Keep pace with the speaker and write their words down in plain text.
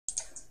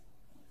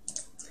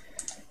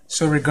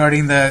So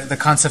regarding the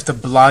concept of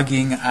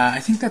blogging, I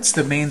think that's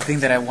the main thing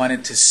that I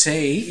wanted to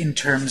say in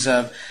terms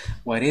of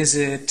what is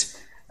it,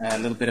 a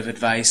little bit of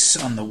advice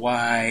on the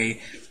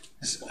why,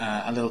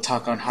 a little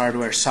talk on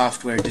hardware,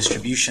 software,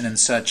 distribution, and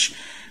such.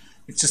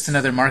 It's just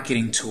another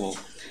marketing tool.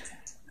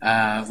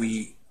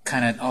 We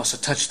kind of also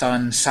touched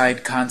on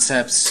side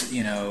concepts,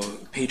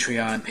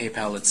 Patreon,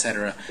 PayPal,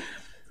 etc.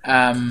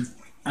 I'm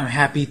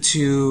happy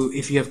to,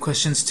 if you have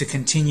questions, to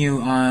continue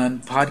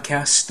on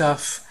podcast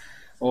stuff,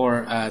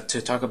 or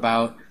to talk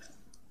about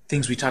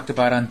things we talked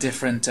about on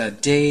different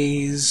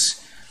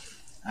days.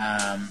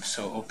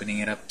 So opening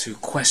it up to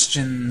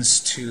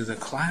questions to the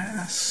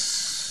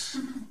class.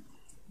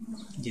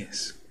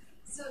 Yes.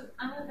 So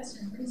I have a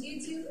question. Could you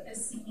do a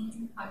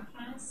singing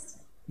podcast?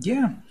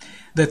 Yeah.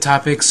 The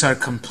topics are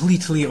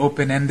completely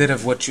open-ended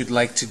of what you'd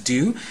like to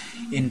do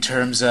in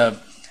terms of,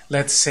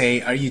 let's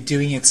say, are you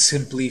doing it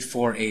simply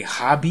for a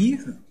hobby?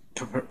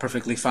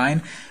 Perfectly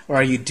fine. Or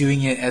are you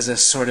doing it as a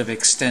sort of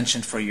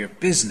extension for your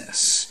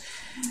business?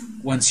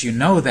 Once you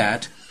know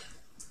that,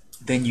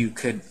 then you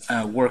could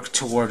work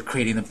toward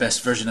creating the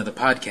best version of the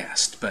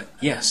podcast. But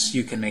yes,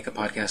 you can make a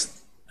podcast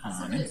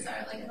on it. So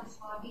start like a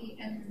hobby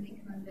and then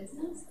become a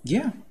business?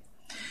 Yeah.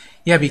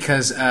 Yeah,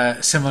 because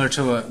similar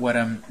to what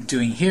I'm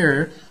doing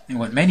here, and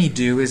what many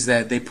do, is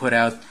that they put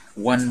out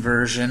one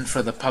version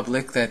for the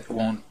public that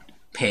won't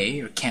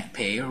pay or can't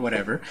pay or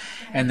whatever,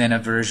 and then a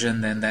version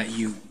then that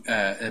you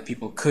that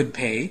people could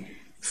pay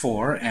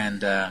for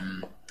and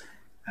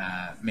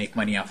make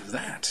money off of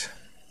that.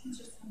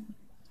 Interesting.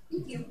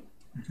 Thank you.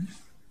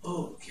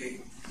 Okay.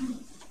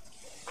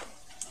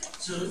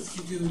 So if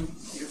you do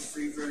your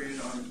free version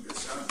on the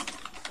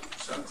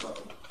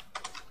SoundCloud,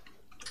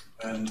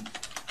 and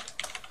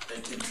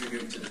that can trigger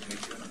to the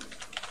Patreon,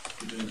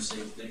 you're doing the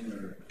same thing,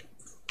 or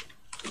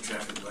the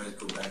traffic might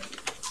go back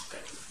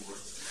and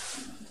forth?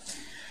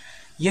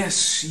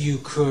 Yes, you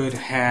could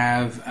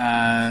have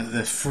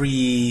the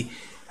free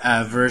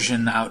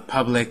version out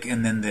public,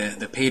 and then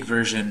the paid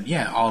version,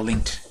 yeah, all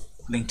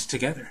linked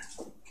together.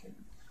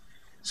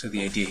 So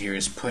the idea here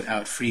is put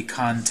out free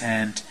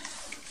content,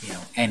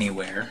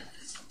 anywhere.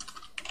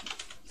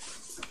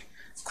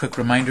 Quick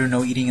reminder: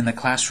 no eating in the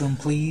classroom,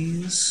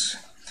 please.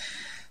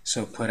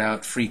 So put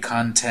out free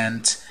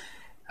content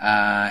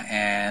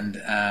and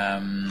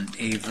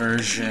a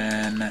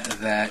version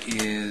that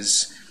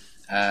is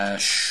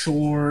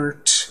shorter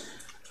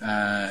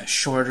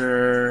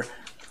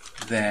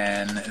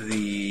than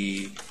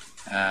the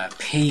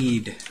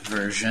paid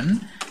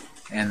version,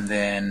 and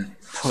then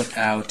put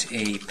out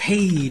a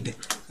paid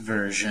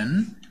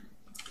version,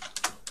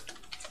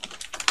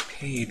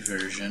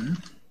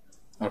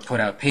 or put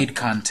out paid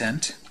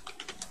content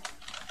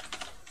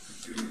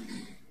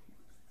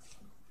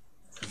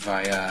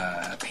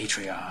via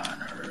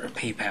Patreon or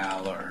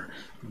PayPal or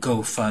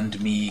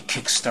GoFundMe,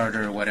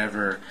 Kickstarter,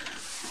 whatever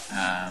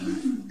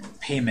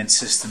payment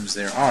systems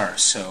there are.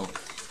 So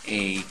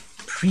a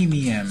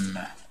premium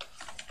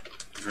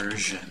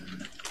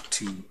version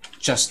to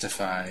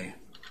justify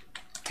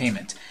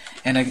payment.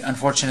 And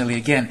unfortunately,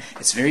 again,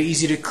 it's very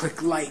easy to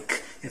click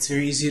like, it's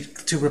very easy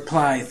to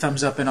reply,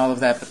 thumbs up and all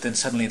of that, but then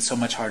suddenly it's so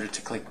much harder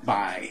to click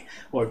buy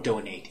or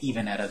donate,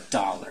 even at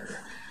 $1.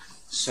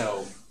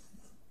 So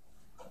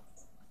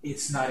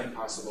it's not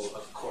impossible,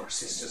 of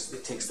course. It's just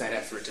it takes that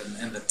effort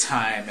and the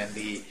time and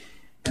the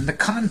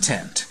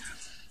content.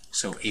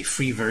 So a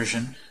free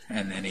version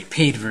and then a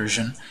paid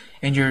version,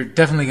 and you're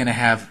definitely going to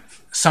have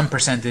some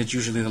percentage,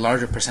 usually the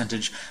larger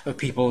percentage, of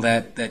people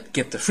that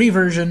get the free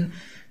version,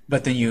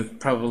 but then you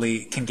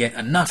probably can get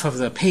enough of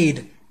the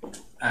paid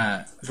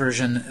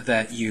version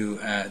that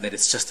that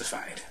it's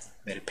justified,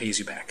 that it pays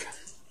you back.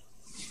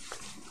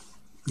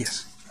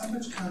 Yes. How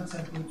much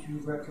content would you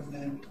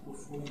recommend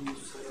before you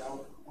set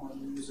out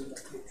on using a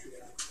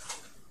Patreon?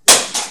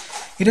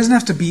 It doesn't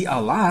have to be a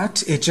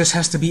lot. It just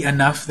has to be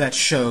enough that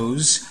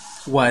shows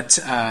what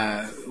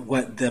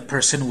the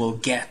person will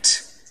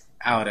get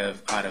out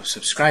of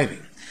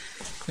subscribing.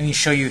 Let me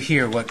show you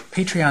here. What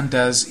Patreon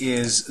does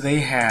is they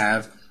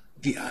have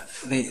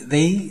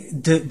they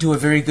do a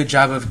very good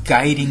job of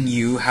guiding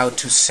you how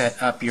to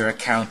set up your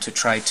account to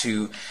try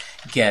to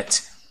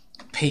get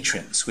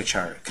patrons, which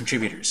are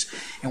contributors.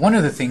 And one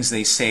of the things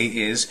they say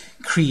is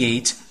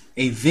create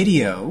a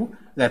video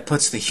that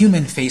puts the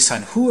human face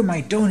on who am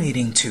I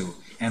donating to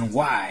and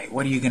why.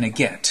 What are you going to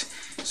get?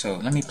 So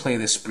let me play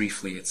this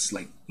briefly. It's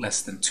like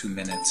less than 2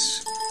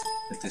 minutes,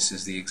 but this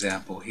is the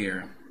example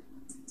here.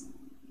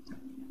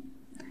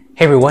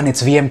 Hey everyone,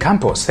 it's VM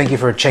Campos. Thank you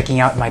for checking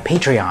out my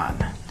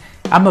Patreon.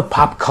 I'm a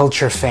pop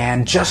culture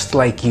fan just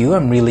like you.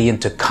 I'm really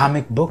into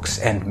comic books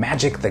and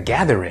Magic the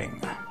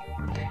Gathering.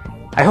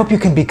 I hope you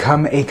can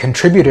become a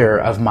contributor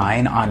of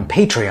mine on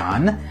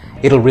Patreon.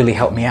 It'll really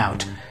help me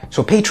out.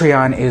 So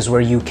Patreon is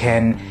where you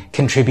can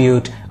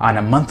contribute on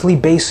a monthly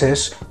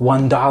basis,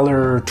 $1,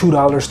 $2,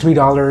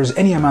 $3,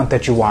 any amount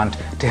that you want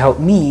to help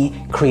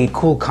me create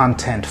cool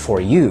content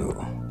for you.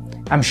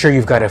 I'm sure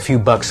you've got a few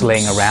bucks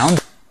laying around.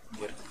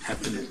 What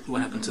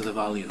happened to the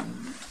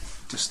volume?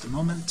 Just a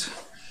moment.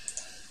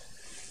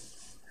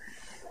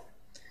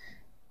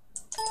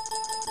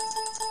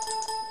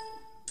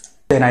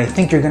 and I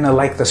think you're gonna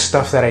like the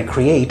stuff that I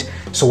create,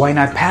 so why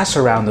not pass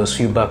around those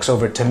few bucks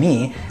over to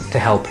me to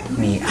help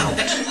me out?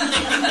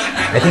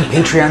 I think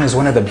Patreon is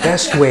one of the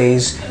best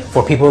ways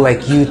for people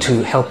like you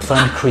to help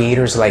fund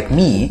creators like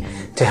me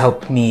to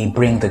help me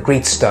bring the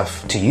great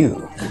stuff to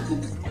you.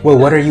 Well,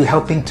 what are you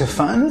helping to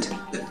fund?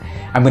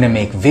 I'm going to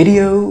make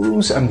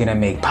videos, I'm going to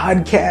make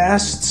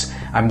podcasts,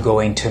 I'm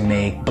going to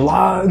make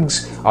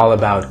blogs all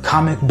about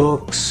comic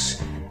books,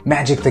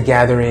 Magic the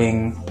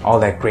Gathering, all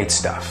that great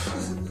stuff.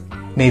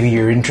 Maybe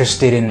you're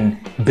interested in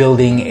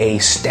building a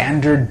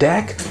standard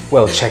deck?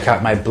 Well, check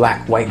out my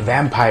Black-White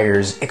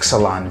Vampires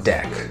Ixalan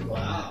deck.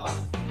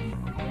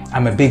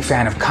 I'm a big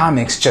fan of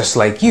comics just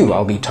like you.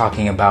 I'll be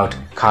talking about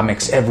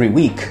comics every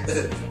week.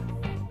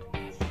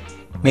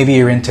 Maybe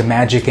you're into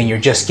Magic and you're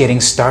just getting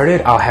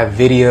started. I'll have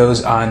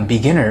videos on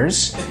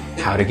beginners,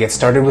 how to get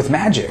started with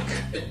Magic.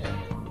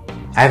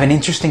 I have an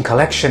interesting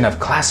collection of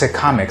classic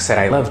comics that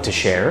I love to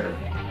share.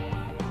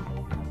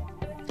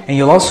 And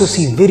you'll also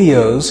see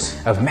videos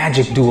of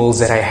Magic duels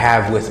that I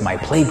have with my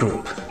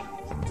playgroup.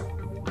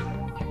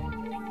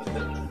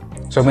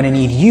 So I'm going to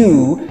need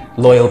you,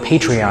 loyal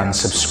Patreon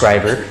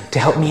subscriber, to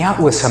help me out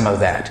with some of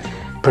that.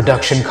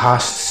 Production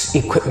costs,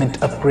 equipment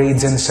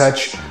upgrades and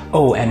such.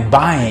 Oh, and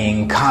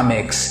buying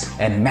comics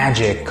and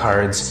Magic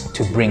cards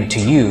to bring to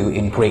you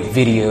in great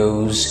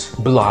videos,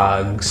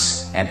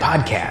 blogs, and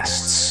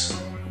podcasts.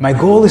 My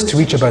goal is to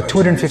reach about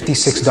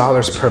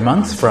 $256 per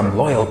month from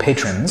loyal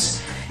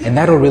patrons, and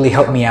that'll really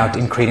help me out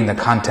in creating the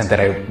content that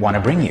I want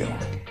to bring you.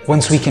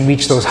 Once we can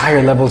reach those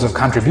higher levels of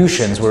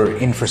contributions, we're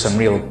in for some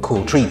real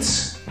cool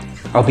treats.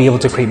 I'll be able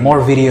to create more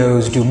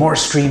videos, do more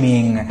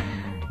streaming,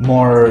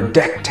 more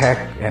deck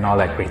tech, and all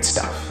that great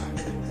stuff.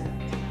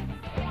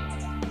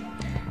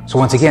 So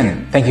once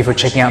again, thank you for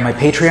checking out my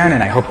Patreon,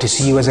 and I hope to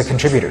see you as a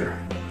contributor.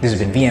 This has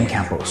been VM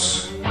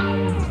Campos.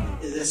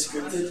 Is that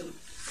scripted?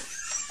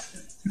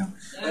 No,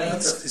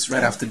 it's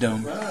right off the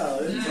dome. Wow,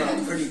 it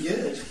sounds pretty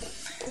good.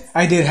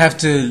 I did have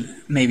to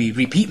maybe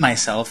repeat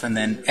myself and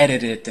then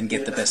edit it and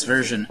get the best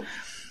version.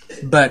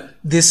 But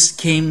this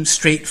came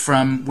straight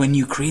from when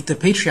you create the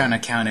Patreon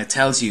account, it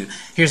tells you,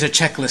 here's a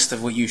checklist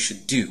of what you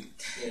should do.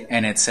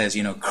 And it says,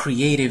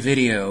 create a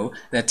video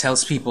that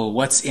tells people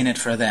what's in it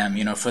for them,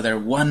 for their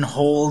one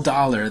whole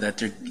dollar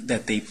that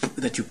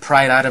you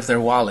pried out of their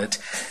wallet,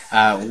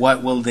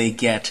 what will they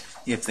get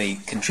if they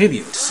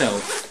contribute?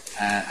 So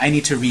I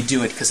need to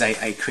redo it because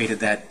I created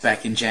that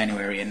back in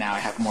January, and now I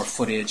have more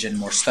footage and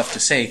more stuff to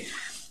say.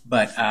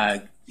 But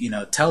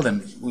tell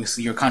them with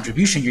your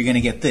contribution, you're going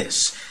to get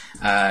this.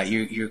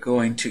 You're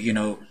going to,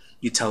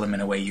 you tell them in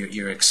a way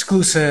you're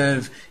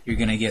exclusive. You're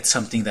going to get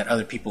something that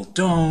other people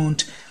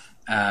don't.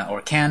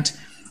 Or can't,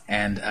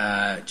 and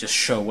just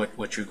show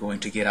what you're going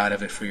to get out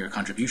of it for your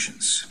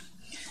contributions.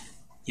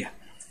 Yeah.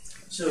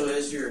 So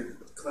as your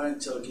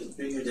clientele gets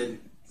bigger, then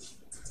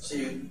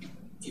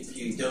if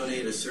you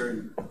donate a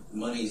certain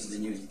monies,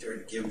 then you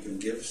start giving them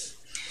gifts?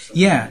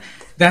 Yeah,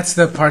 that's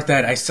the part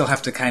that I still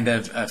have to kind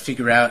of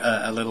figure out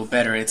a little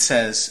better. It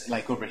says,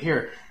 like over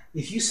here,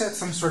 if you set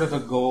some sort of a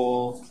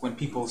goal, when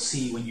people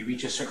see when you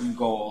reach a certain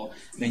goal,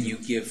 then you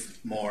give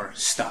more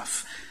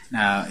stuff.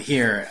 Now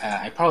here,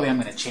 I probably am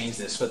going to change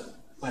this, but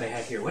what I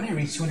have here, when I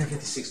reach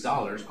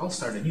 $256, I'll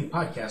start a new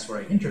podcast where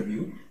I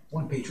interview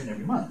one patron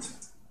every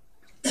month.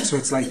 So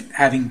it's like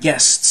having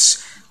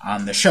guests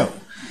on the show.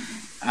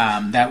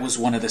 That was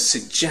one of the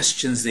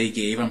suggestions they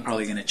gave. I'm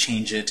probably going to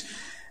change it.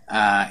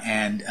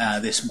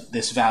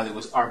 This value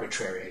was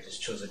arbitrary. I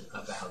just chose a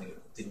value.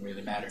 It didn't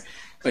really matter.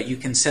 But you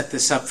can set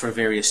this up for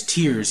various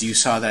tiers. You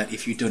saw that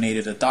if you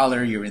donated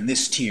 $1, you're in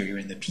this tier. You're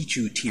in the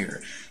Pichu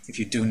tier. If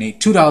you donate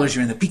 $2,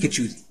 you're in the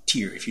Pikachu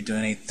tier. If you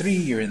donate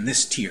 $3, you're in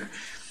this tier.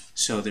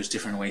 So there's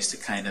different ways to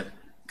kind of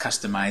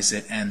customize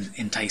it and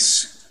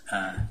entice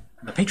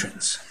the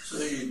patrons.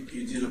 So you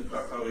do the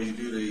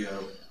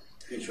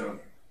Patreon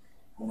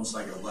almost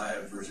like a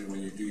live version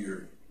when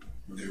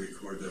they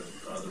record the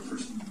other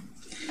person.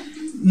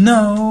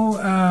 No,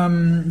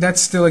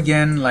 that's still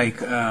again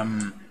like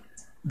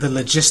the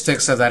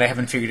logistics of that. I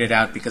haven't figured it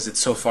out because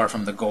it's so far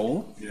from the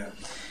goal. Yeah.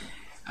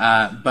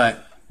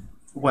 But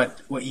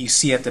what you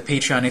see at the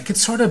Patreon, it could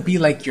sort of be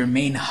like your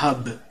main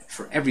hub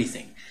for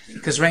everything.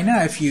 Because right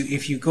now, if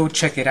you go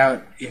check it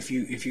out, if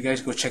you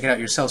guys go check it out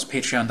yourselves,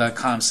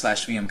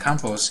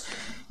 patreon.com/vmcampos,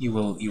 you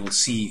will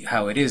see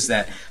how it is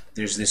that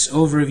there's this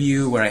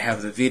overview where I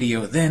have the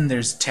video, then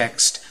there's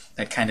text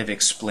that kind of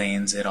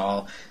explains it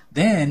all.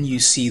 Then you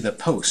see the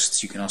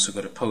posts. You can also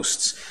go to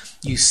posts.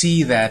 You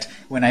see that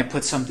when I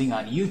put something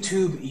on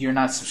YouTube, you're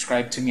not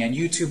subscribed to me on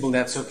YouTube. Well,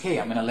 that's okay.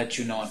 I'm going to let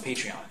you know on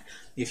Patreon.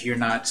 If you're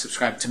not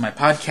subscribed to my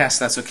podcast,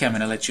 that's okay. I'm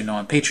going to let you know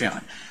on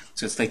Patreon.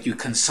 So it's like you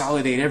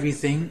consolidate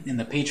everything in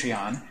the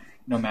Patreon.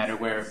 No matter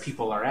where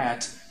people are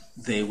at,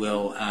 they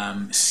will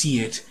see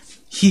it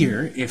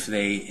here. If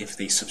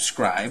they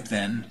subscribe,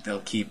 then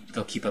they'll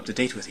keep up to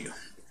date with you.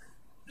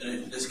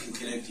 And this can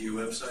connect to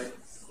your website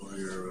or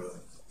your.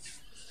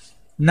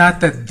 Not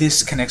that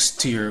this connects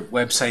to your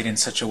website in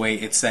such a way,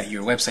 it's that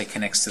your website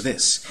connects to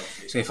this.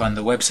 Okay. So if on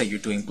the website you're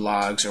doing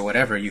blogs or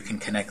whatever, you can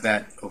connect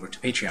that over to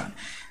Patreon.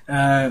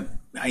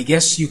 I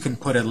guess you can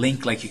put a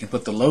link, like you can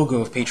put the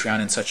logo of Patreon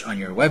and such on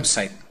your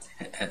website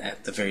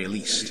at the very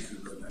least.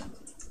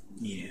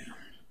 Yeah.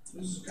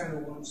 This is kind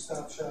of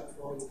one-stop shop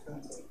for all your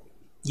content.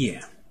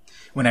 Yeah.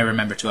 When I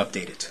remember to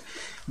update it.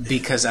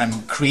 Because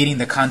I'm creating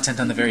the content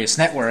on the various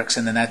networks,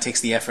 and then that takes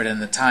the effort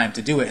and the time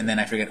to do it, and then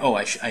I forget, oh,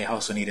 I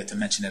also needed to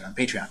mention it on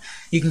Patreon.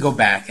 You can go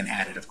back and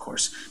add it, of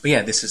course. But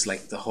yeah, this is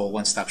like the whole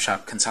one-stop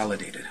shop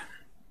consolidated.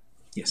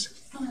 Yes?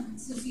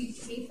 So do you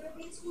pay for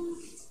Patreon?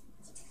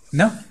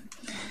 No.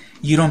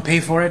 You don't pay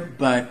for it,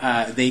 but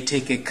they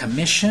take a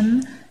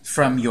commission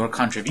from your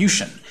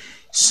contribution.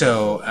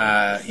 So,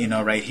 you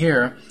know, right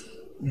here,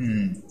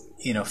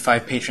 you know,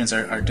 5 patrons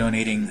are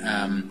donating.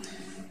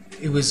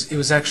 It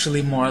was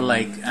actually more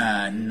like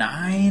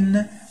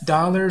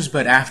 $9,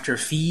 but after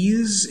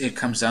fees, it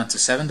comes down to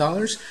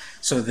 $7.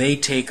 So they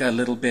take a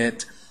little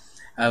bit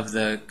of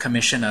the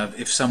commission of,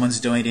 if someone's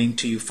donating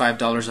to you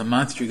 $5 a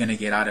month, you're going to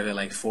get out of it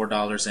like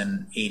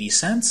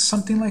 $4.80,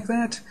 something like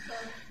that.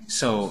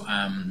 So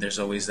there's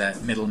always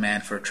that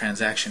middleman for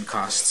transaction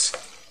costs.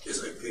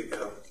 It's like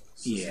PayPal.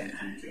 Yeah.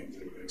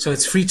 So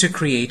it's free to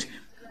create,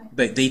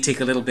 but they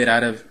take a little bit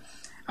out of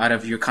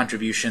your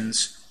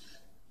contributions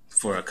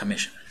for a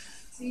commission.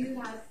 So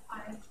you have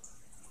 5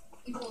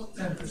 people,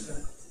 10%.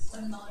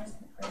 $7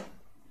 per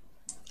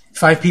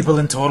 5 people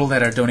in total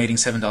that are donating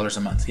 $7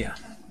 a month. Yeah.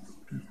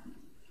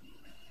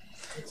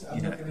 I'm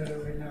looking at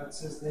it right now. It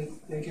says they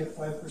get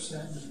 5%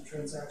 and the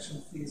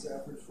transaction fees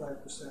average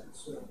 5%.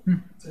 So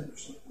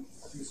 10%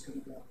 is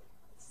going to go.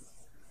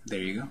 There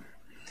you go.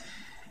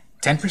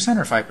 10%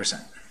 or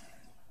 5%?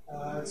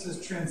 It says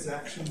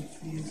transaction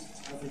fees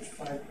average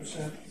 5%.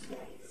 So,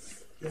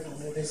 yeah,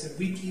 and they said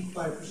we keep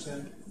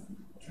 5%.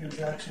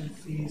 Transaction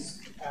fees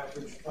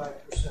average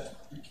 5%.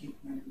 We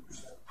keep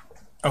 90%.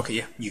 Okay,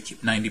 yeah. You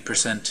keep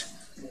 90%.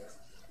 Yeah.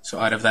 So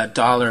out of that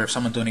dollar, if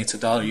someone donates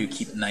 $1, you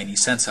keep 90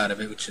 cents out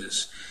of it, which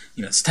is,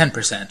 you know, it's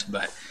 10%.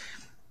 But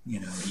you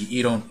know,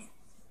 you don't.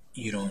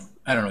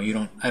 I don't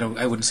know.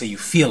 I wouldn't say you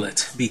feel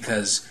it,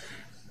 because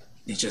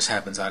it just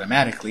happens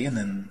automatically, and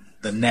then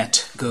the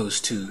net goes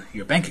to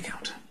your bank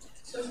account.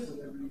 So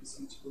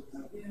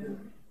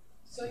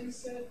you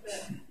said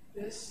that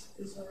this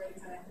is already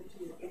connected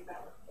to your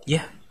PayPal.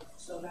 Yeah.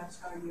 So that's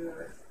how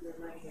your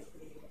money is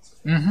being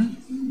used.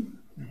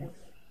 Mm-hmm.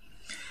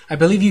 I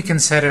believe you can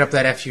set it up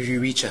that after you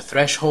reach a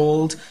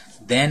threshold,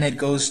 then it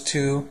goes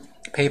to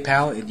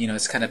PayPal. You know,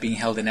 it's kind of being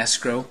held in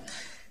escrow.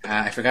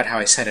 I forgot how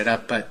I set it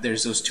up, but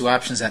there's those 2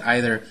 options that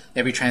either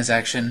every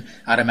transaction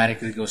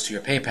automatically goes to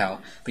your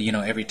PayPal, but you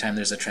know, every time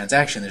there's a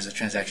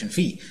transaction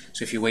fee.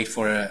 So if you wait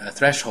for a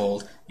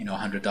threshold, you know,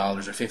 $100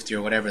 or $50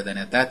 or whatever, then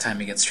at that time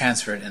it gets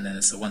transferred, and then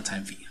it's a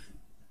one-time fee.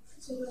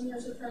 So then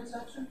there's a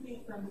transaction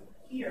fee from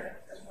here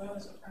as well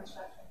as a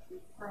transaction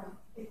fee from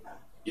PayPal.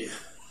 Yeah.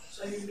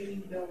 So you're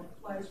getting billed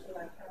twice for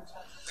that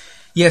transaction.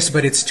 Yes,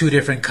 but it's 2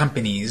 different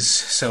companies,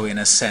 so in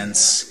a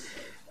sense,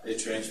 They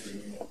transfer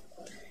me.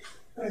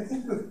 I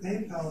think with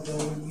PayPal, though,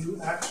 when you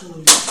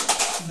actually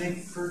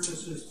make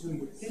purchases through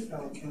your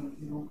PayPal account,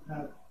 you don't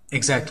have...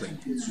 exactly.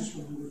 It's just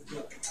when you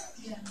withdraw cash.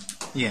 Yeah.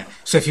 Yeah.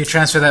 So if you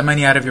transfer that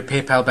money out of your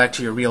PayPal back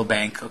to your real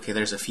bank, okay,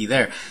 there's a fee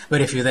there. But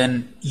if you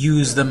then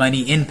use the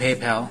money in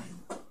PayPal,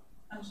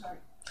 I'm sorry.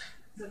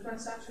 The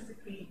transaction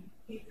between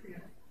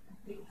Patreon and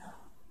PayPal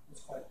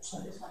It's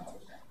 5%. is 5%.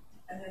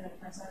 And then the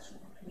transaction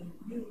between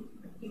you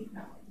and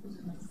PayPal is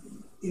another fee.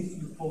 If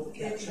you pull the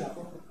cash out.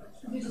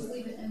 You just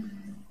leave it in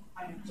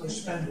Or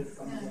spend it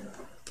from there.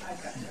 I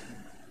got it.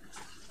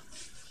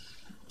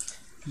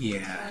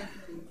 yeah,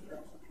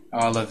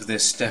 all of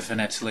this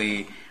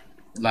definitely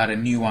a lot of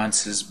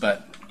nuances,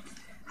 but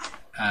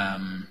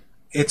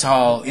it's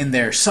all in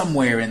there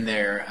somewhere in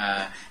their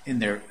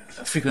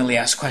frequently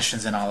asked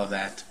questions and all of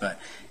that. But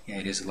yeah,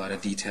 it is a lot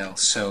of detail.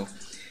 So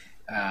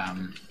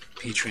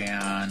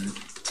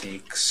Patreon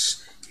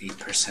takes a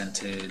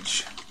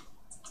percentage.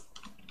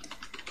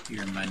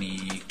 Your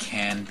money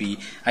can be.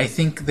 I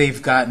think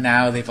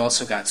they've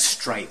also got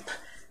Stripe,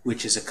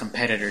 which is a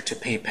competitor to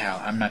PayPal.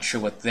 I'm not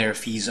sure what their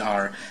fees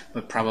are,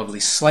 but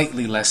probably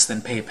slightly less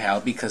than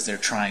PayPal because they're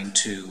trying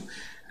to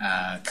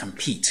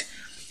compete.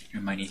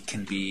 Your money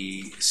can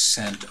be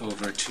sent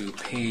over to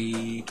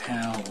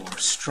PayPal or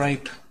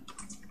Stripe.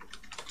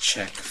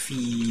 Check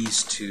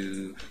fees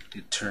to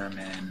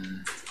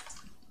determine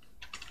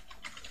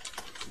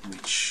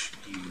which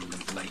you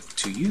would like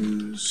to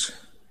use.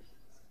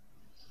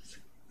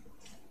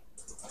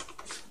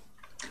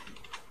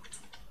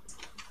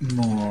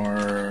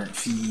 More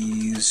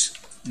fees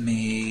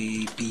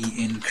may be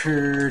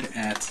incurred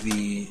at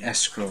the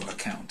escrow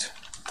account.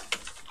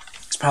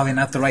 It's probably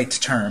not the right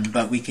term,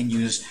 but we can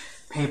use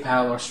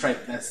PayPal or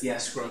Stripe. That's the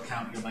escrow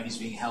account. Your money's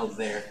being held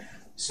there,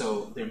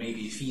 so there may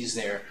be fees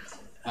there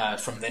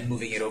from then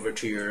moving it over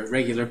to your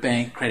regular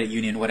bank, credit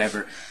union,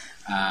 whatever,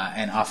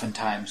 and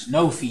oftentimes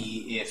no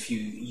fee if you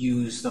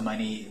use the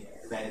money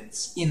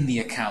that's in the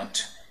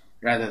account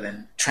rather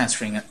than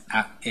transferring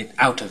it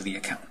out of the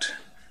account.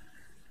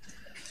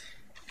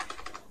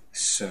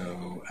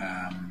 So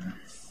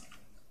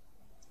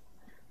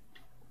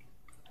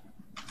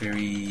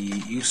very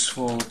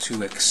useful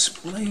to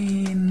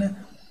explain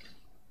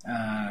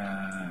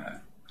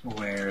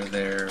where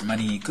their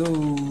money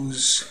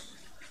goes,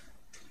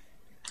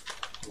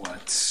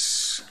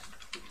 what's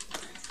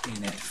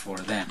in it for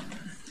them.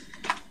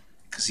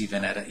 Because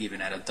even at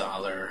a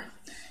dollar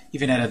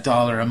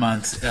a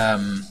month,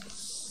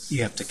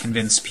 you have to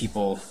convince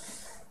people.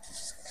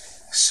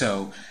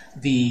 So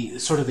the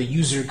sort of the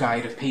user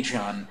guide of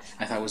Patreon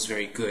I thought was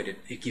very good.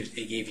 It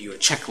gave you a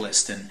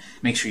checklist and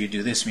make sure you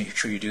do this, make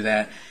sure you do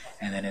that,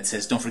 and then it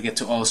says don't forget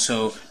to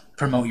also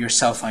promote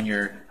yourself on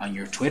your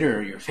Twitter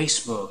or your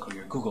Facebook or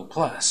your Google+.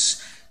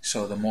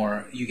 So the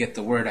more you get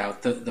the word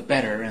out, the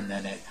better, and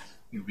then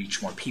you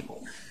reach more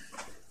people.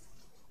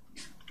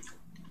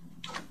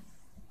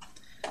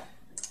 All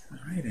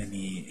right.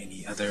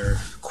 Any other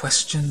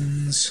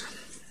questions?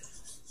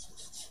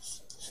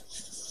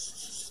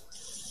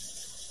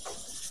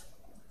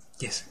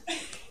 Yes.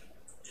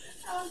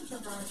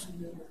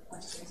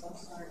 Questions, I'm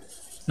sorry.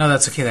 No,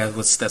 that's okay.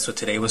 That's what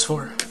today was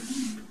for.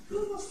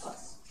 Google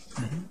Plus. I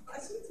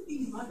seem to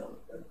be muddled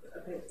a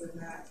bit with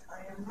that.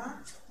 I am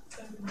not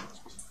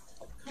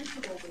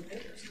comfortable with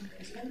it for some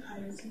reason. I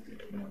seem to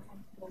be more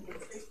comfortable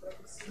with Facebook.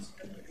 It seems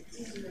to be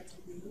easier to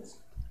use.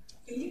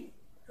 Can you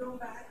go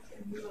back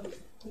and do a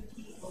quick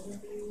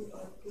overview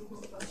of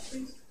Google Plus,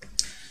 please?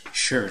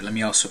 Sure. Let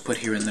me also put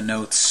here in the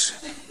notes.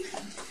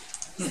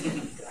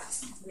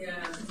 Yeah,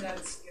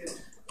 that's good.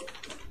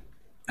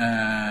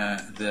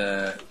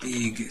 The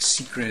big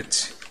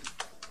secret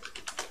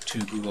to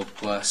Google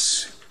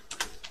Plus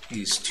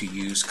is to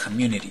use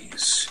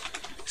communities.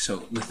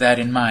 So with that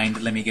in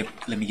mind, let me get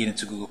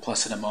into Google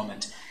Plus in a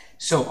moment.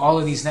 So all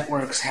of these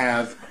networks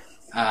have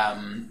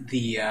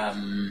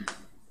the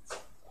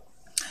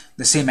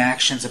same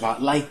actions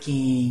about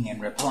liking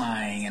and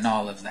replying and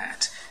all of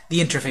that. The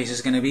interface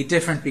is going to be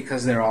different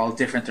because they're all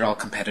different. They're all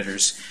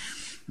competitors.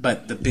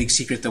 But the big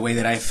secret, the way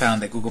that I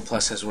found that Google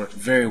Plus has worked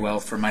very well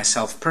for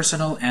myself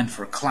personal and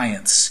for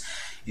clients,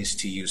 is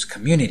to use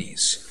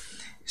communities.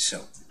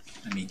 So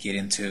let me get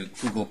into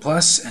Google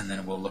Plus and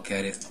then we'll look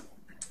at it.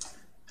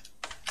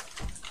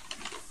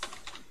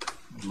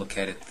 Look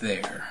at it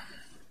there.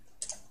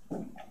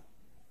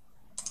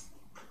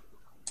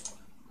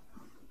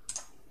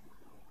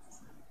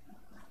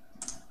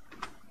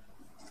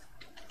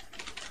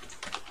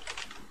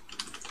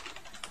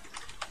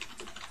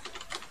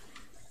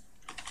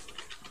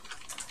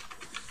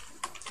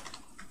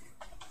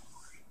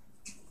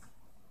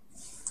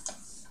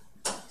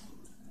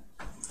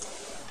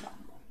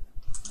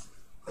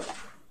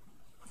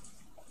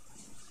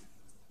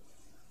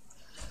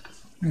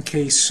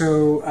 Okay,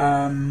 so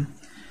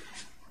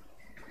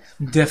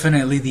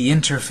definitely the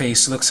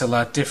interface looks a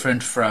lot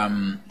different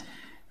from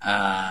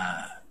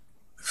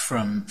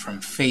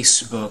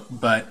Facebook,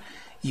 but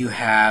you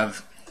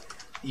have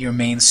your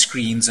main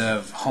screens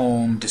of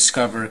home,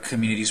 discover,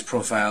 communities,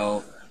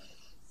 profile,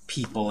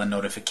 people, and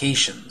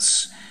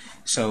notifications.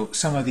 So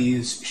some of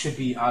these should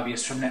be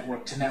obvious from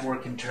network to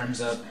network in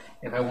terms of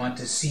if I want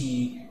to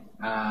see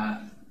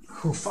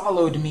who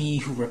followed me,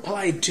 who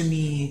replied to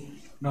me,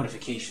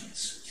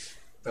 notifications.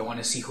 If I want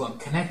to see who I'm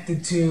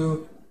connected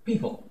to,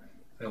 people.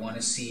 If I want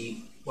to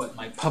see what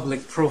my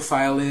public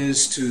profile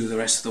is to the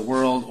rest of the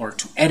world or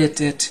to edit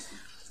it,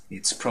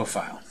 it's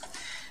profile.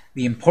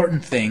 The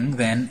important thing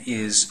then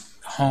is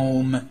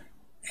home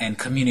and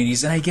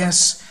communities, and I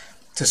guess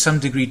to some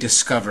degree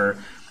discover,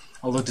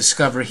 although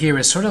discover here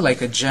is sort of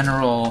like a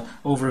general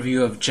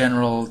overview of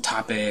general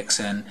topics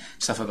and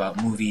stuff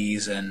about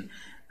movies and,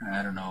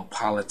 I don't know,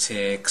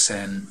 politics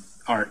and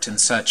art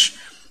and such.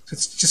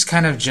 It's just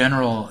kind of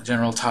general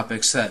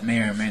topics that may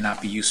or may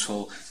not be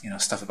useful,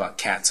 stuff about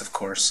cats, of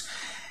course.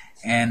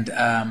 And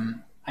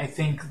I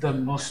think the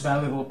most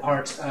valuable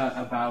part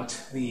about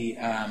the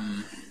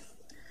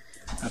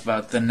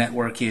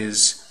network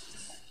is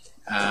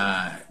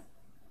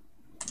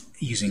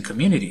using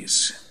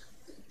communities.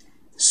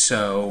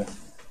 So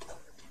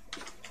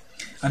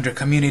under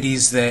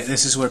communities,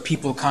 this is where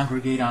people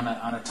congregate on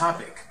a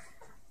topic.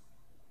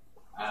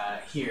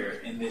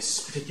 Here, in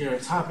this particular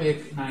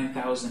topic,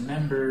 9,000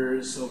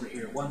 members, over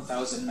here,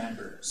 1,000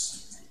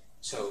 members.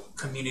 So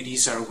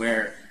communities are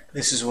where,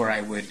 this is where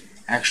I would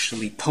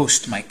actually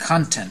post my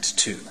content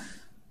to.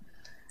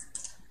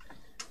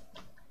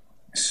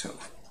 So,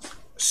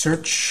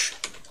 search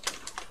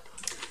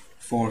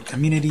for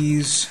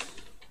communities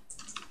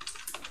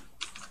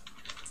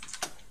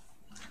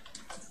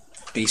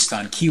based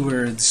on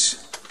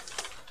keywords,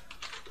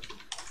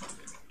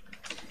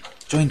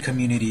 join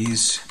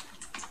communities,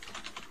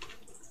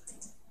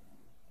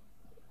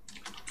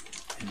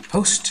 and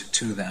post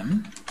to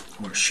them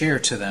or share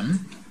to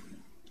them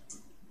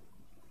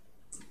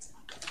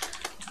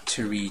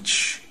to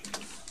reach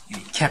a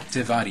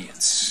captive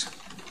audience.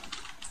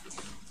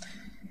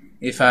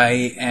 If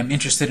I am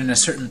interested in a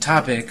certain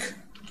topic,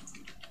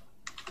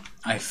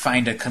 I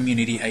find a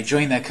community, I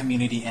join that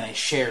community, and I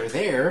share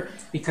there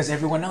because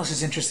everyone else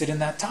is interested in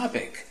that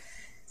topic.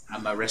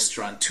 I'm a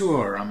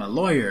restaurateur, I'm a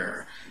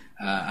lawyer,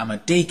 I'm a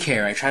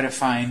daycare. I try to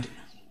find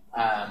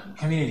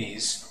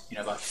communities,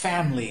 about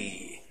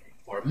family,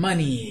 or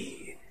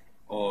money,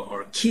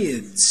 or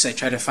kids. I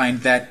try to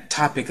find that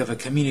topic of a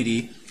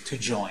community to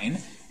join,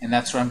 and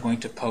that's where I'm going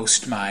to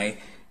post my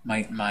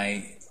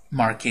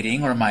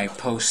marketing or my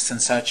posts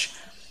and such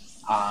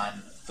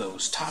on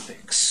those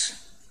topics.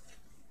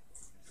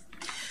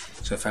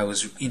 So if I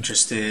was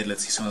interested,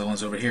 let's see some of the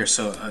ones over here.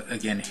 So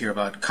again, here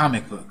about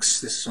comic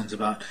books. This one's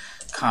about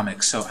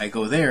comics. So I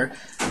go there.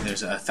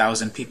 There's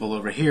 1,000 people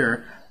over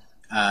here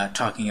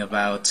talking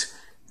about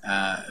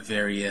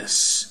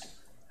various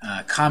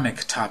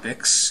comic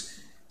topics.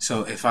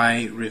 So if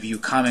I review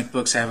comic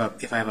books,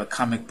 if I have a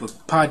comic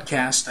book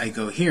podcast, I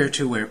go here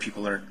to where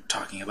people are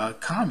talking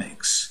about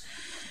comics.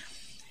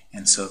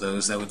 And so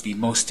those that would be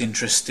most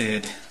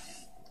interested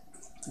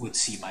would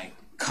see my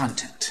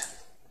content.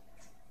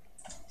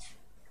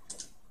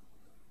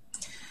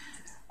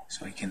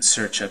 So I can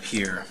search up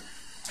here.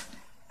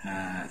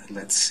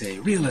 Let's say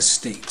real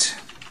estate.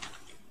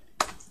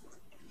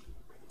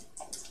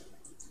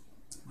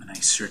 When I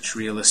search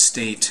real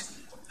estate,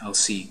 I'll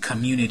see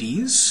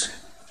communities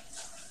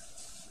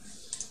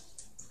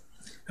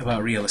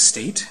about real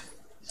estate.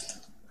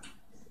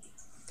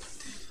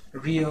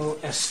 Real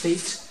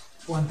estate,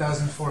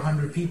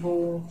 1,400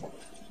 people.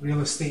 Real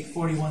estate,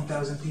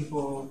 41,000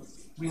 people.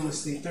 Real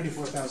estate,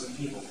 34,000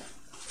 people.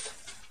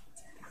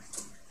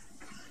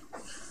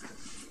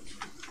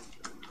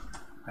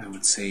 I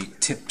would say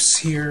tips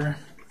here.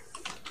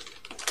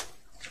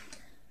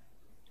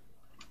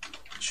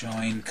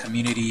 Join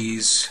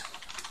communities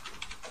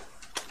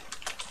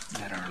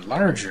that are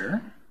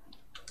larger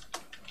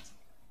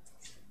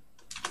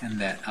and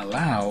that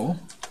allow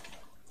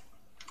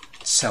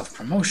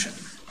self-promotion.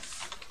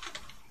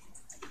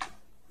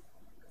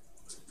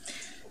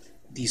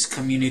 These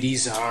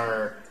communities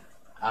are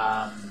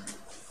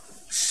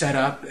set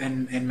up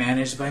and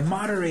managed by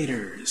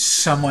moderators.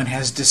 Someone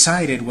has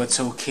decided what's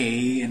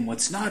okay and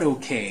what's not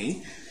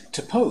okay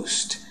to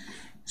post.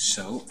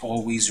 So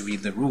always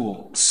read the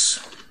rules.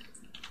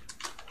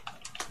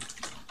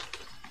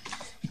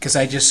 Because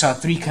I just saw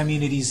 3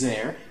 communities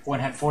there. One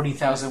had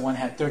 40,000, one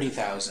had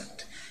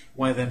 30,000.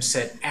 One of them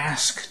said,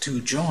 ask to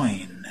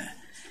join.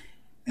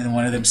 And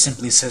one of them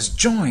simply says,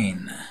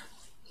 join.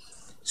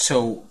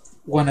 So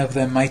one of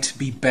them might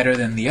be better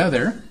than the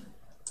other.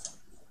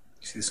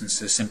 See, this one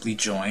says simply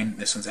join.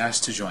 This one's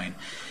asked to join.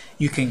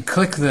 You can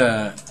click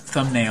the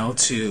thumbnail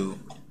to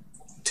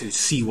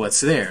see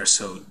what's there.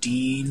 So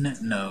Dean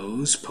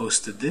Knows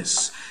posted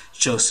this.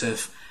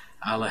 Joseph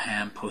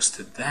Alaham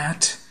posted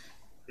that.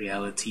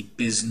 Reality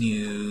Biz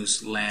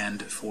News,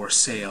 land for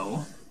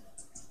sale.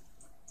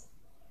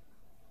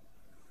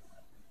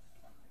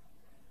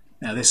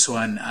 Now this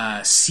one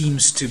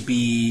seems to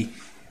be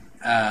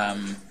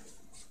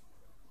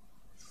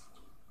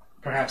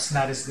perhaps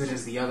not as good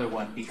as the other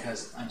one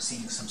because I'm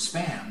seeing some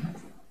spam.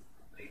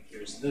 Like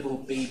here's Little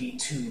Baby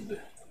Tube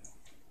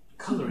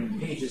coloring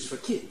pages for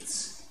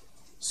kids.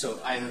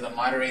 So either the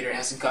moderator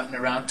hasn't gotten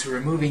around to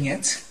removing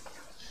it,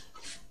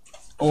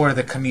 or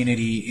the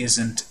community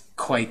isn't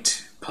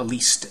quite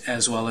policed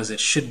as well as it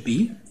should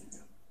be.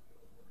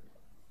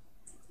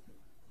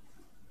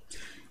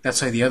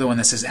 That's why the other one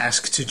that says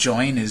ask to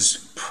join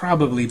is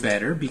probably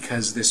better,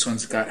 because this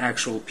one's got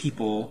actual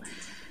people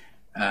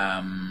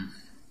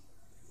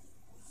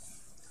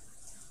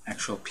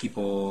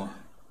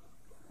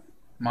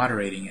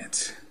moderating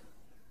it.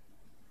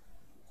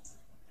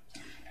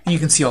 And you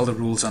can see all the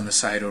rules on the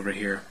side over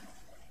here.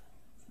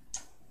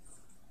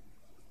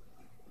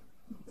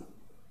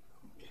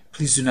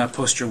 Please do not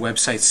post your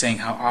website saying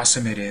how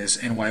awesome it is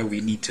and why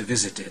we need to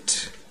visit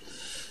it.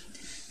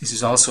 This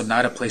is also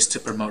not a place to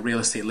promote real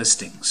estate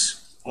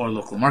listings or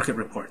local market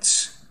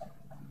reports.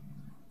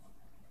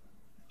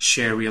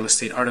 Share real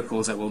estate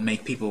articles that will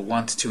make people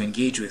want to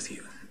engage with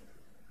you.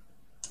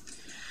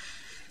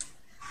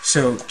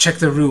 So check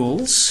the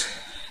rules,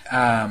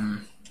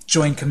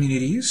 join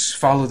communities,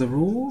 follow the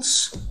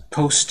rules,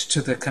 post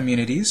to the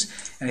communities,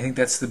 and I think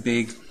that's the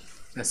big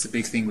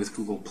thing with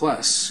Google+.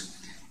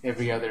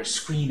 Every other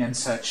screen and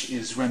such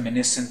is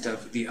reminiscent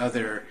of the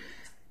other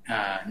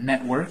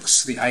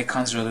networks. The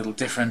icons are a little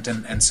different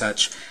and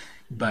such,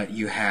 but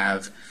you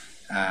have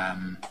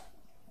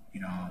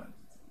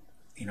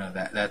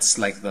that's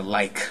like the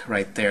like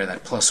right there.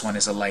 That +1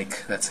 is a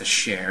like, that's a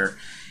share,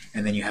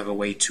 and then you have a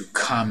way to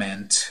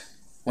comment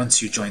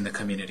once you join the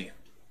community.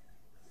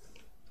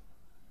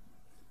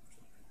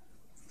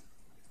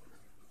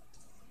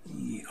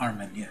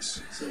 Armin,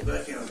 yes. So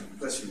back on a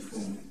question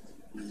from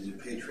the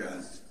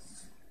Patreon.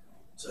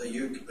 So are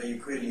you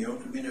creating your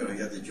own community, or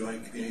you have the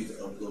joint community to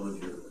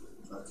upload your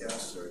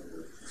podcasts or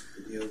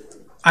your videos?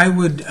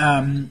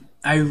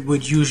 I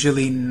would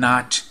usually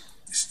not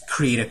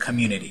create a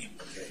community.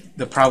 Okay.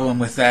 The problem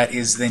with that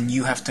is then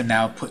you have to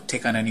now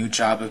take on a new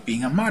job of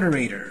being a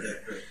moderator. Yeah,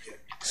 great. Okay.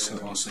 So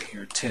also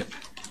here, tip,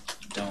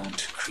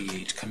 don't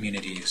create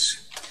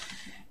communities.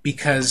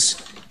 Because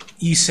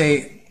you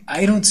say,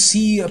 I don't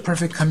see a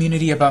perfect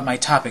community about my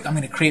topic. I'm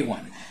going to create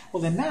one.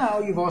 Well, then now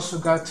you've also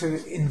got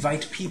to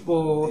invite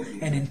people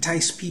and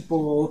entice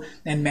people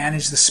and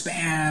manage the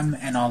spam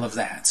and all of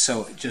that.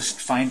 So just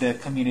find a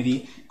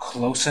community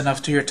close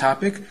enough to your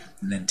topic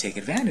and then take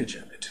advantage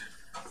of it.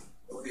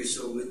 Okay,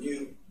 so when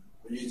you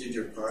did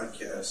your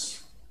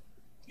podcast,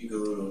 you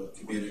go to a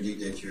community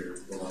that you're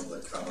along the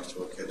comic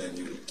book, and then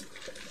you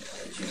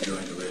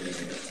join already and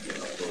you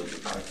upload your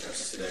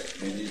podcast to that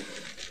community.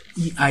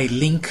 I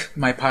link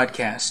my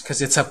podcast because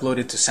it's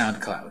uploaded to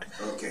SoundCloud.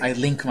 Okay. I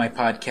link my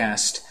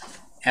podcast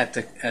at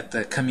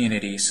the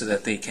community so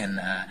that they can,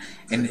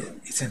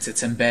 and since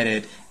it's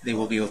embedded, they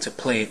will be able to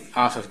play it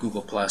off of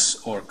Google Plus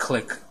or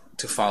click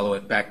to follow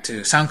it back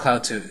to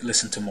SoundCloud to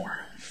listen to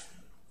more.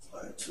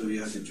 So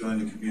you have to join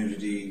the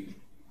community,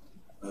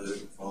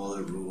 follow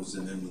the rules,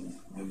 and then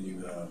when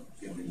you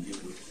get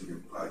with your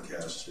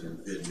podcast or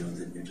video,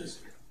 then you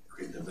just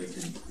create the link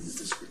in the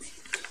description.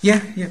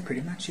 Yeah,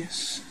 pretty much,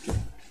 yes.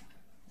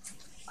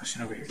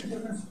 Question over here. What's the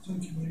difference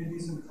between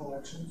communities and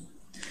collections?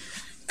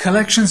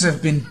 Collections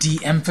have been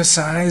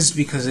de-emphasized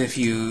because if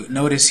you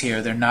notice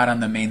here, they're not on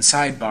the main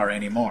sidebar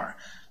anymore.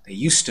 They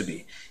used to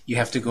be. You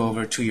have to go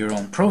over to your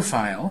own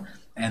profile,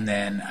 and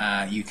then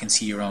you can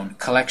see your own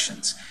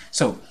collections.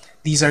 So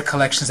these are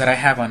collections that I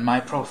have on my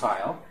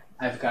profile.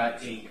 I've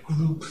got a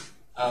group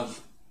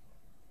of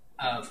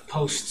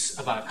posts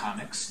about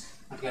comics.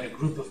 I've got a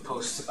group of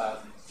posts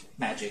about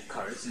magic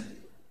cards, and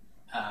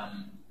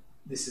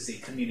this is a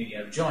community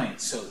I've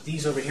joined. So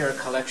these over here are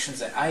collections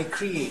that I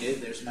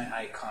created. There's my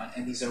icon,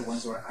 and these are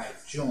ones where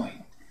I've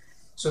joined.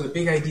 So the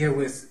big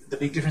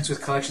difference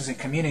with collections and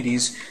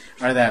communities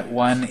are that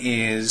one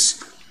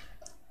is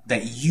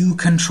that you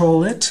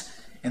control it,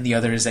 and the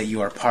other is that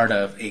you are part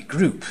of a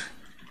group.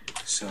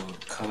 So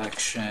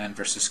collection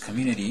versus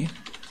community.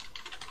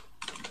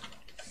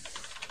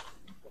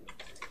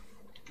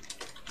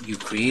 You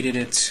created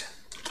it,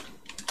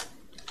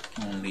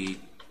 only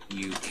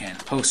you can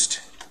post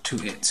to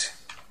it.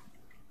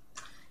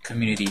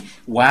 Community.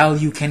 While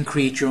you can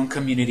create your own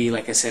community,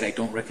 like I said, I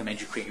don't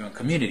recommend you create your own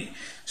community.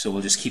 So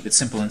we'll just keep it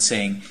simple in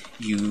saying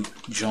you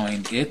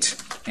joined it,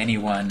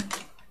 anyone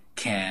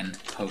can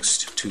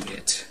post to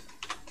it.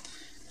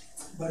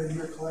 But in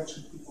your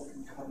collection, people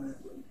can comment.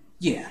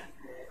 Yeah.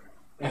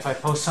 If I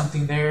post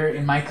something there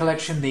in my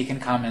collection, they can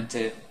comment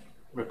it,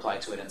 reply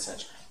to it and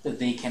such. But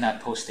they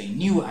cannot post a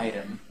new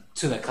item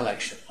to the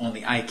collection.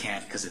 Only I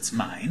can because it's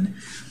mine.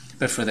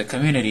 But for the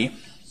community,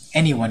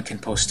 anyone can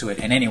post to it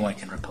and anyone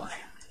can reply.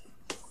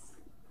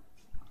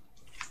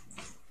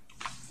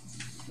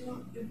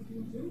 Well, if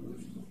you do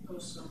wish to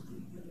post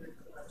something in your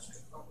collection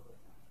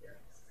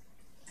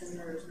and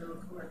there is no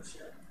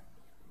collection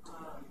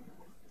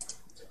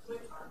to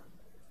click on,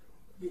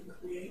 you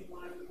create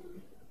one.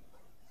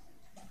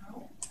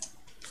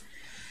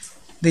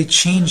 They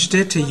changed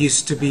it. It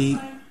used to be,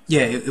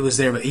 yeah, it was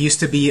there, but it used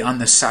to be on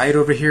the side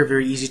over here,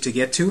 very easy to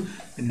get to.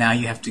 And now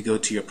you have to go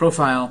to your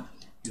profile,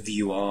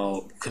 view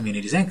all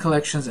communities and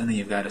collections, and then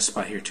you've got a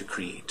spot here to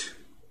create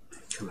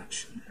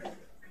collection.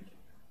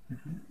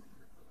 Mm-hmm.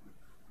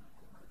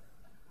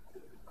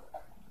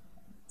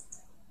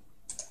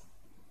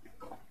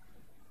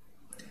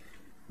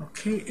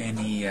 Okay,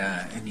 any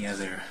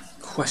other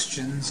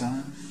questions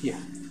on? Yeah.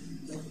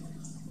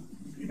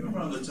 You remember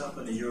on the top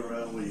of the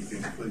URL where you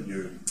can put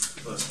your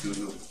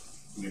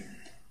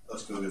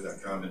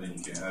 +Google.com, and then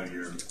you can have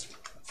your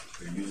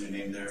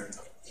username there?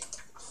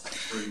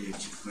 Where do you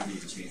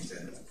change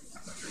that? I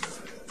forgot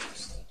what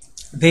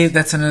that is.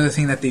 That's another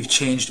thing that they've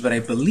changed, but I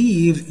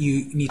believe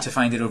you need to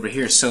find it over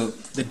here. So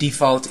the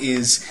default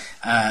is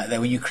that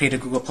when you create a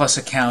Google Plus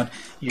account,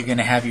 you're going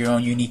to have your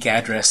own unique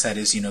address that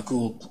is,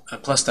 Google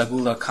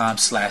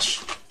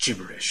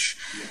plus.google.com/gibberish.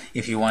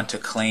 If you want to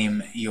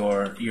claim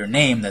your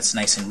name that's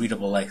nice and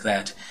readable like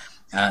that,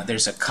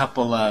 there's a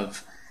couple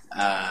of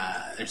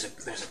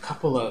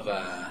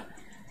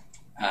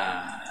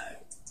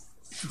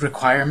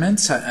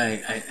requirements.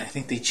 I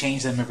think they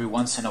change them every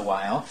once in a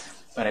while.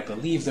 But I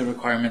believe the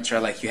requirements are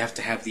like you have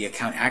to have the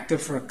account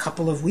active for a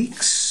couple of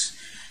weeks,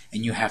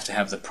 and you have to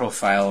have the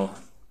profile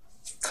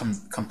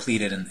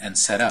completed and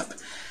set up.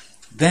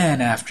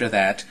 Then after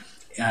that,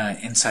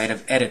 inside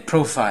of Edit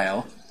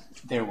Profile,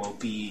 there will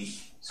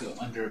be, so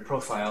under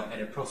Profile,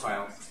 Edit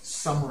Profile,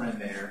 somewhere in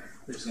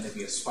there's going to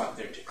be a spot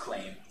there to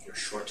claim your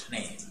short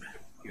name,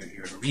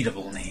 your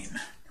readable name.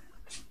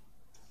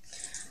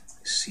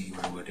 Let's see,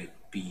 where would it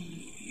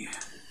be?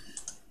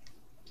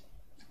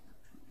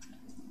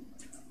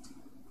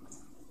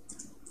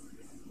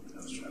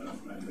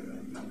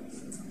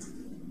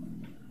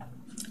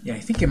 Yeah, I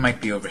think it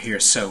might be over here.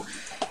 So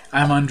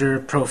I'm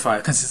under Profile,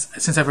 because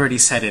since I've already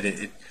said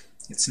it,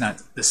 it's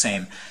not the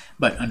same.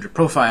 But under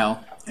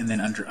Profile, and then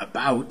under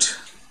About,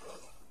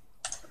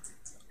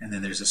 and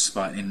then there's a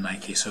spot in my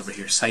case over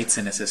here, Sites,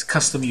 and it says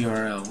Custom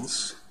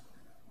URLs.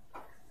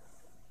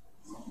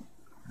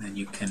 And then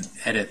you can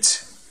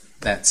edit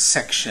that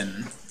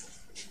section.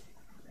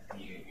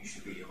 You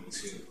should be able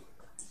to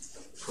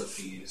put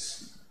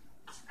these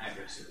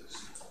addresses.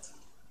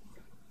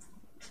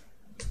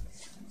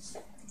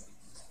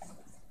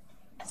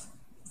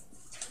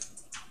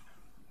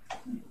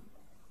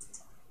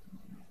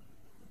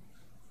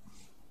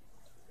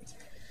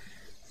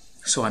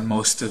 So on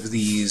most of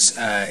these,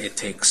 it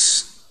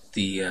takes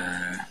the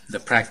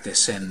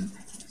practice and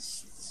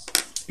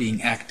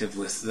being active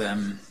with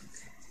them.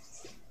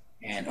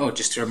 And oh,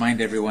 just to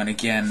remind everyone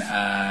again,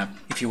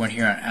 if you weren't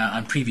here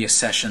on previous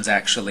sessions,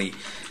 actually,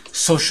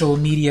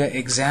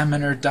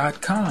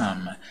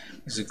 socialmediaexaminer.com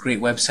is a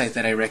great website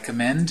that I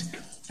recommend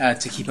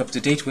to keep up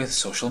to date with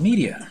social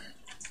media.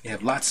 You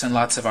have lots and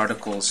lots of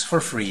articles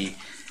for free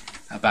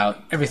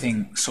about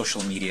everything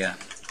social media.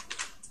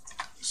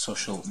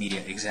 Social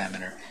Media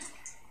Examiner.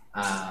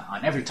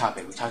 On every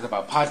topic. We talk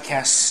about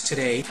podcasts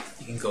today.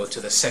 You can go to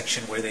the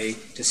section where they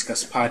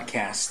discuss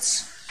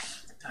podcasts.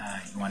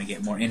 You want to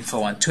get more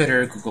info on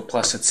Twitter, Google+,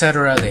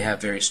 etc. They have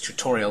various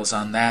tutorials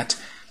on that.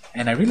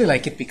 And I really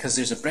like it because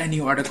there's a brand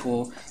new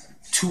article,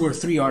 2 or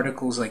 3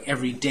 articles like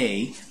every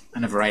day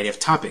on a variety of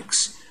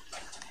topics.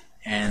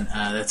 And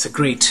that's a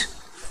great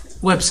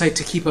website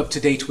to keep up to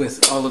date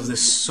with all of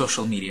this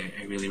social media.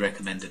 I really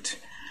recommend it.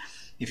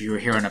 If you were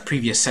here on a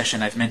previous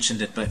session, I've mentioned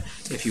it, but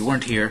if you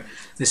weren't here,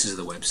 this is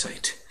the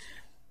website.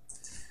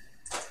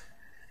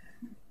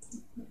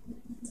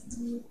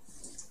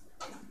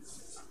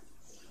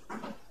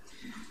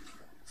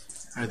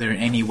 Are there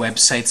any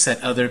websites that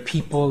other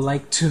people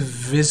like to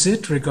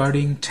visit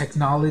regarding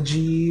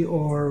technology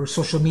or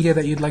social media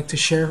that you'd like to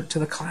share to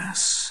the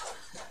class?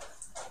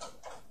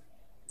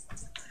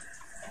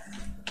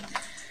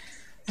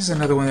 This is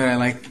another one that I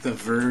like,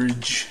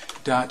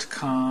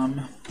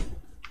 TheVerge.com.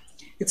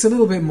 It's a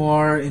little bit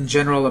more in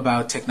general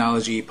about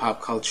technology,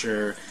 pop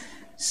culture,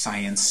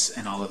 science,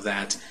 and all of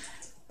that,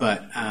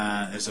 but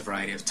there's a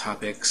variety of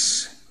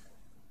topics.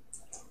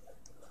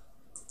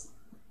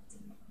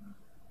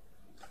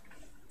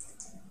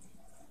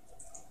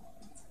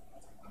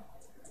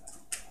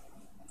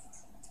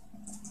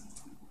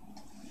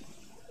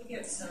 We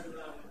get some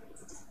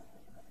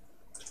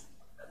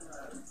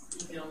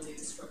email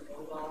news from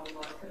Mobile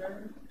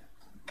Marketer.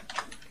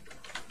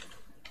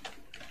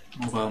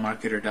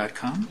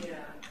 Mobilemarketer.com.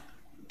 Yeah.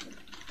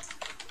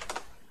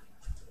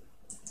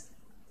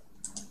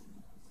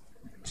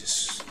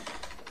 Just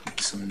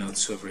make some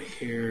notes over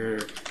here.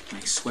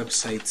 Nice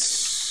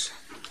websites.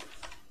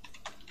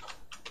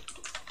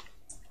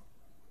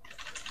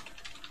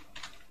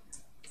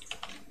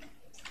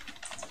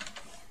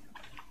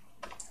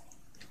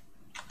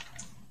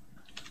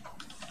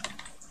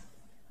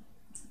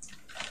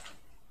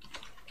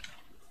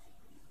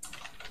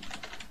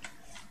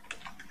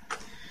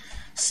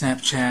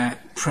 Snapchat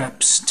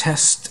preps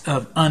test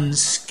of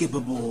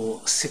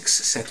unskippable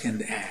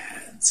 6-second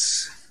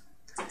ads.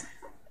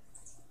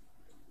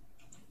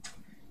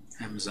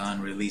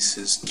 Amazon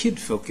releases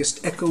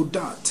kid-focused Echo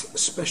Dot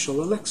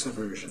special Alexa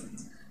version.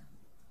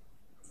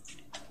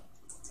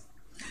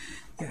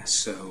 Yeah,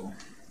 so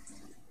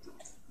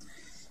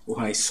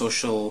why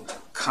social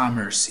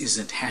commerce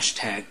isn't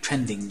hashtag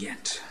trending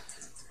yet.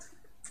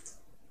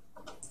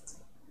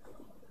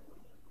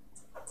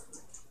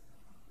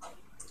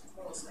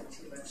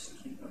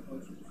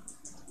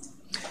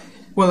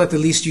 Well, at the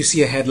least you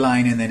see a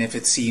headline, and then if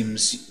it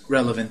seems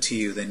relevant to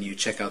you, then you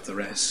check out the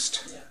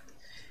rest. Yeah.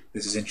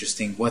 This is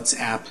interesting.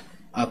 WhatsApp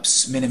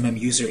ups minimum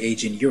user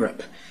age in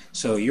Europe.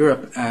 So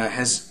Europe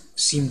has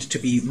seemed to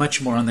be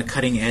much more on the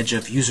cutting edge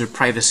of user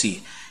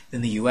privacy than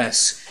the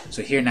US.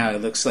 So here now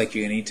it looks like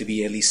you're going to need to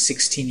be at least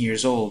 16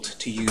 years old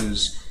to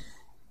use,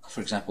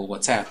 for example,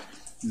 WhatsApp.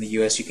 In the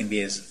US you can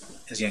be as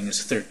young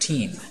as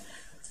 13.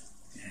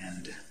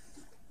 And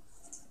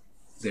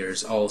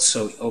there's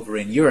also, over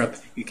in Europe,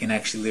 you can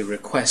actually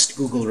request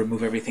Google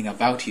remove everything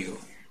about you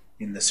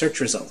in the search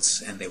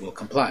results, and they will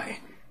comply.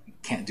 You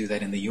can't do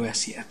that in the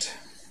US yet.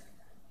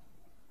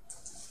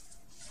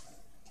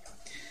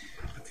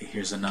 Okay,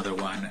 here's another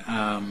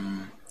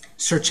one.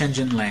 Search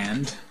Engine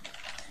Land.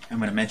 I'm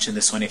going to mention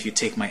this one if you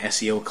take my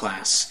SEO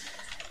class.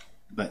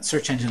 But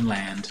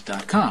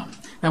searchengineland.com.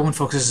 That one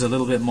focuses a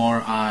little bit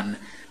more on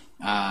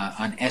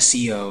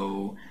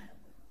SEO,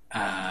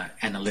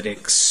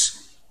 analytics,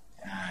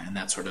 and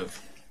that sort of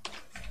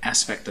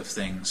aspect of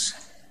things.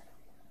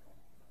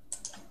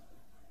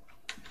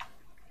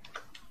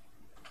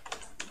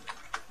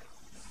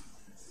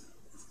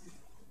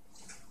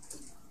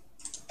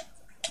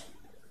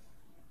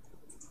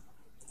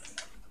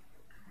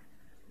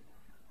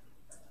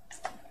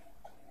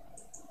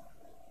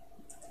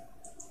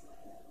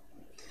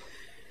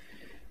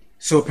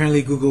 So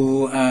apparently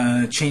Google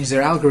changed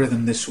their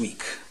algorithm this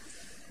week.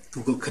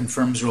 Google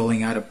confirms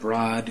rolling out a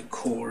broad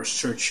core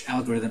search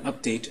algorithm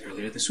update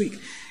earlier this week.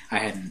 I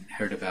hadn't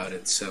heard about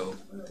it, so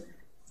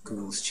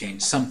Google's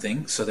changed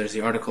something. So there's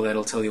the article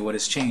that'll tell you what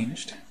has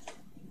changed.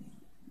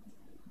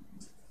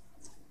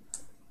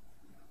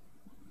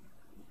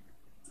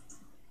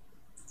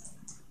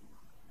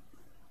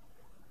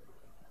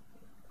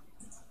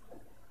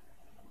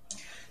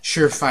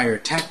 Surefire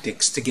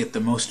tactics to get the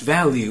most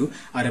value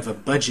out of a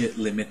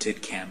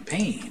budget-limited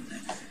campaign.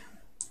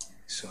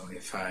 So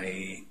if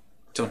I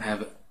don't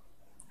have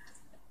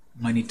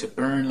money to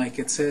burn, like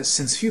it says,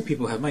 since few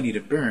people have money to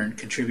burn,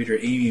 contributor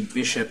Amy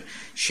Bishop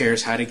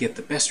shares how to get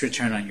the best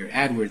return on your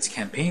AdWords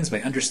campaigns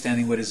by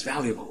understanding what is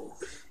valuable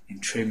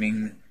and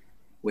trimming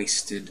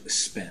wasted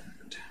spend.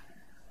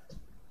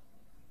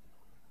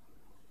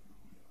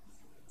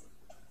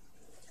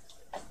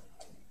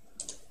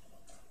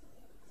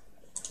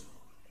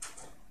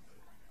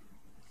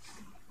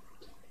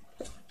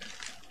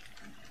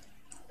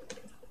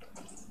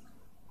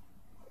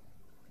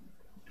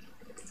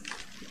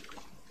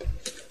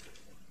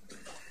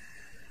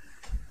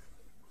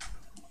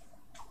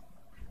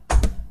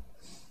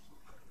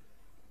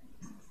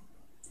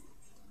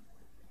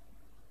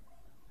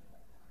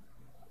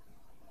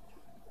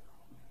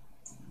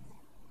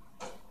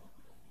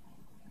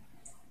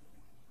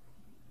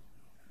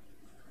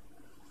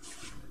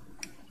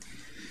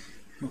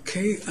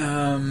 Okay,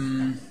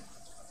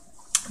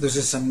 those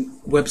are some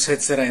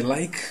websites that I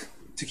like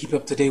to keep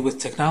up to date with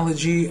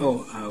technology.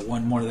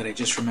 One more that I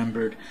just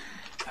remembered,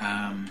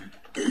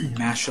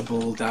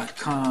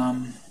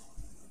 Mashable.com.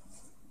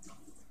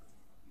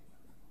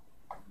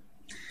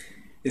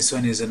 This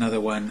one is another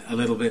one, a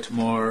little bit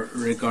more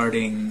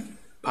regarding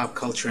pop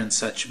culture and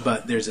such,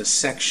 but there's a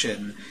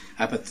section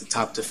up at the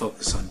top to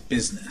focus on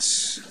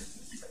business.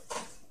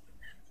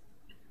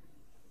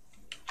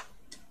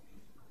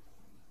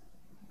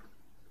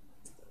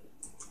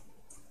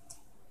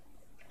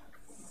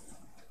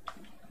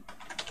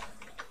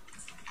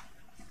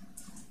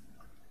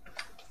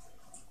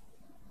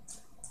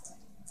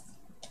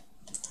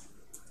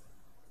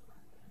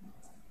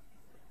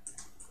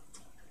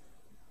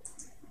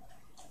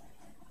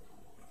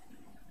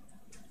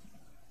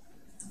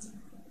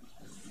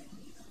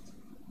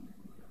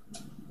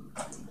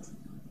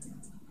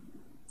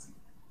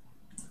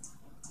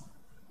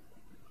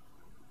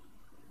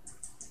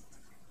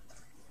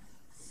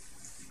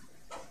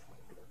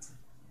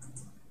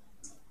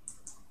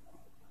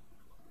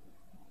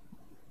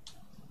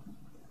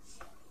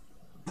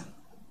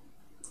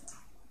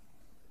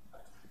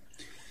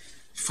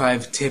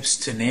 Five tips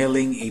to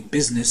nailing a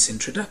business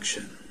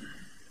introduction.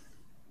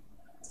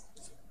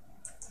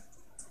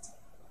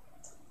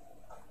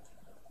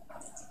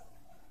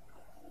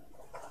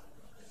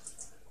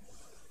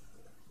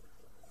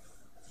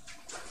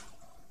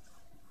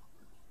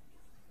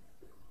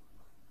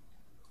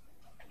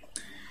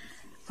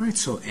 All right,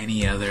 so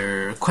any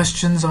other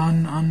questions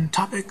on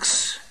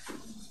topics?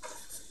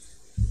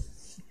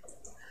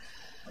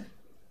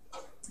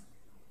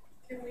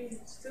 Can we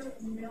still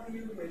email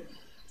you with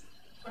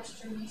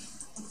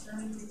questions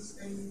concerning these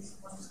things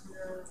once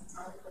we're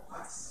out of the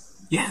class?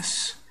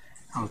 Yes,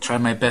 I'll try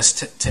my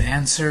best to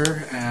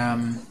answer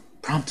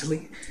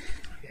promptly.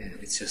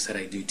 It's just that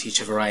I do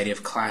teach a variety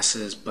of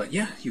classes, but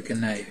yeah, you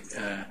can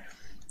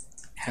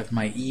have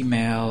my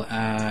email.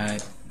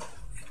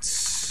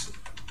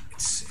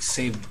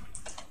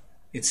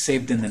 It's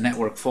saved in the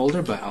network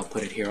folder, but I'll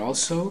put it here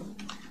also.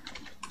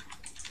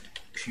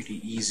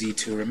 Pretty easy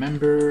to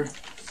remember.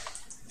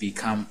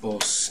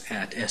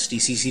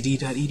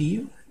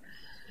 vcampos@sdccd.edu.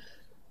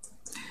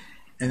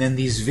 And then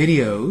these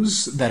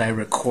videos that I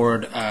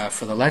record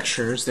for the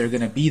lectures, they're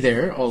going to be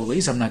there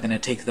always. I'm not going to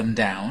take them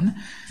down.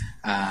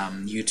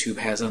 YouTube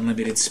has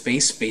unlimited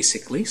space,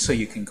 basically, so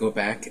you can go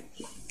back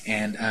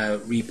and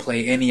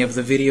replay any of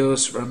the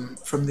videos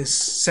from this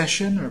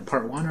session, or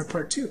part 1 or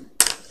part 2.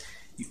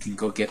 You can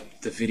go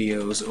get the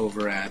videos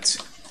over at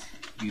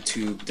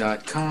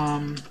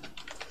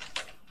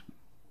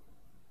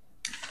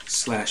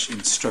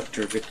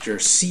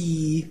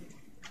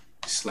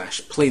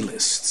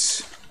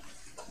youtube.com/instructorvictorc/playlists.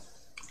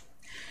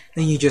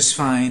 Then you just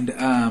find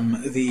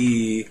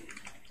the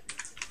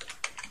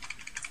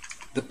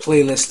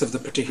playlist of the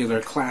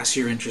particular class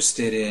you're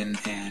interested in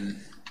and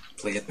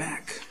play it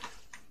back.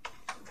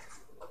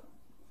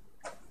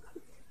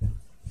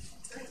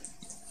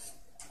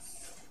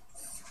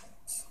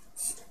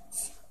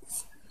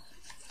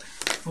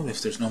 Well,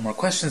 if there's no more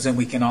questions, then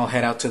we can all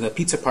head out to the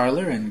pizza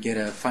parlor and get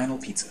a final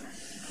pizza.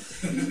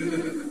 Can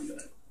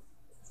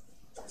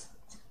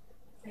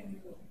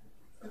you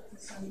put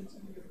this into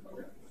your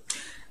folder?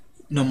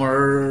 No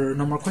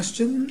more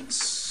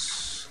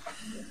questions?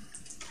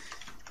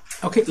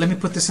 Okay, let me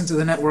put this into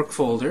the network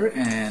folder,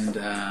 and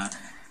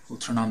we'll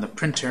turn on the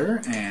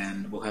printer,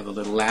 and we'll have a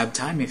little lab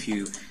time if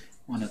you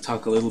want to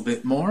talk a little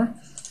bit more.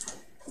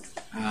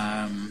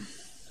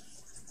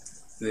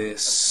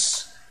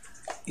 This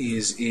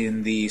is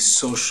in the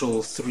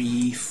Social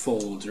 3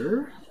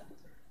 folder,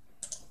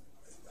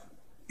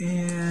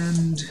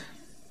 and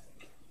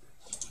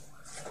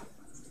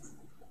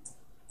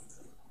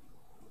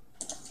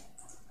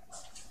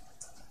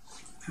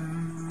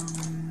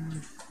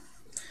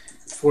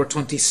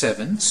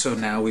 427. So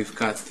now we've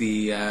got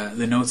the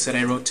notes that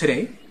I wrote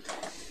today.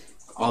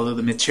 All of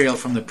the material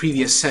from the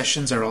previous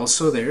sessions are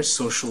also there,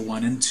 Social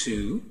 1 and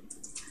 2.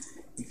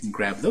 You can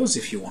grab those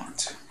if you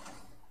want.